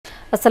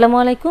আসসালামু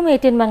আলাইকুম।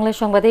 ATN বাংলা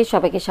সংবাদে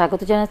সবাইকে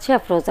স্বাগত জানাচ্ছি।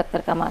 আফরোজ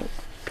আক্তার কামাল।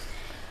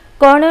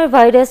 করোনা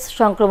ভাইরাস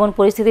সংক্রমণ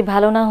পরিস্থিতি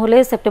ভালো না হলে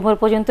সেপ্টেম্বর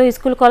পর্যন্ত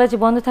স্কুল কলেজ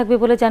বন্ধ থাকবে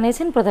বলে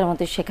জানিয়েছেন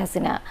প্রধানমন্ত্রী শেখ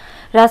হাসিনা।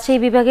 রাজশাহী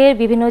বিভাগের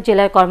বিভিন্ন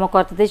জেলার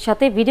কর্মকর্তাদের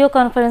সাথে ভিডিও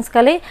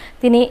কনফারেন্সকালে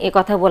তিনি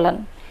একথা বলেন।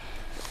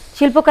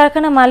 শিল্প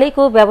কারখানা মালিক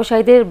ও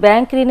ব্যবসায়ীদের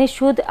ব্যাংক ঋণের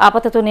সুদ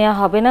আপাতত নেওয়া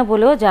হবে না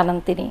বলেও জানান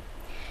তিনি।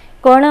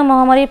 করোনা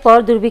মহামারীর পর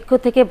দুর্ভিক্ষ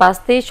থেকে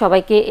বাঁচতে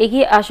সবাইকে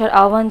এগিয়ে আসার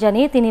আহ্বান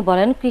জানিয়ে তিনি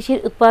বলেন, কৃষির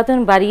উৎপাদন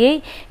বাড়িয়েই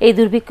এই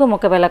দুর্ভিক্ষ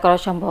মোকাবেলা করা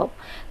সম্ভব।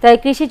 তাই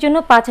কৃষির জন্য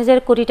 ৫,০০০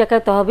 কোটি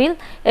টাকার তহবিল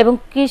এবং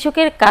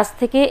কৃষকের কাছ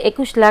থেকে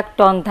 ২১ লাখ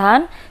টন ধান,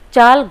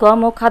 চাল, গম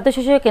ও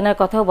খাদ্যশস্য কেনার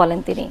কথাও বলেন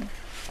তিনি।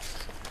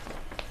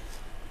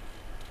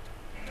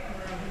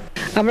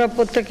 আমরা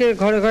প্রত্যেকের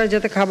ঘরে ঘরে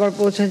যাতে খাবার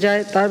পৌঁছে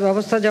যায় তার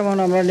ব্যবস্থা যেমন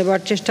আমরা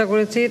নেবার চেষ্টা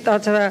করেছি,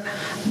 তাছাড়া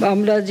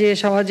আমরা যে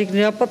সামাজিক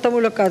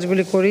নিরাপত্তামূলক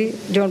কাজগুলি করি,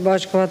 যেমন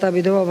বয়স্ক ভাতা,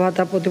 বিধবা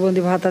ভাতা,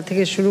 প্রতিবন্ধী ভাতা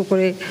থেকে শুরু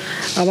করে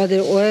আমাদের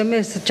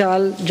OMS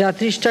চাল যা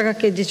 30 টাকা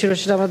কেজি ছিল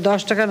সেটা আমরা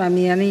 10 টাকা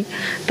নামিয়ে আনি।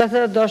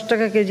 তাছাড়া 10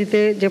 টাকা কেজিতে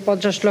যে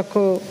 50 লক্ষ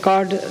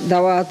কার্ড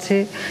দেওয়া আছে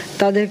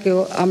তাদেরকেও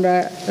আমরা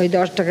ওই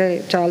 10 টাকায়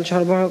চাল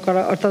সরবরাহ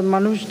করা, অর্থাৎ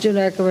মানুষ যেন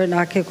একেবারে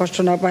না খেয়ে কষ্ট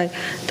না পায়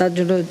তার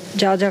জন্য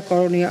যা যা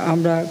করণীয়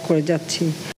আমরা করে যাচ্ছি।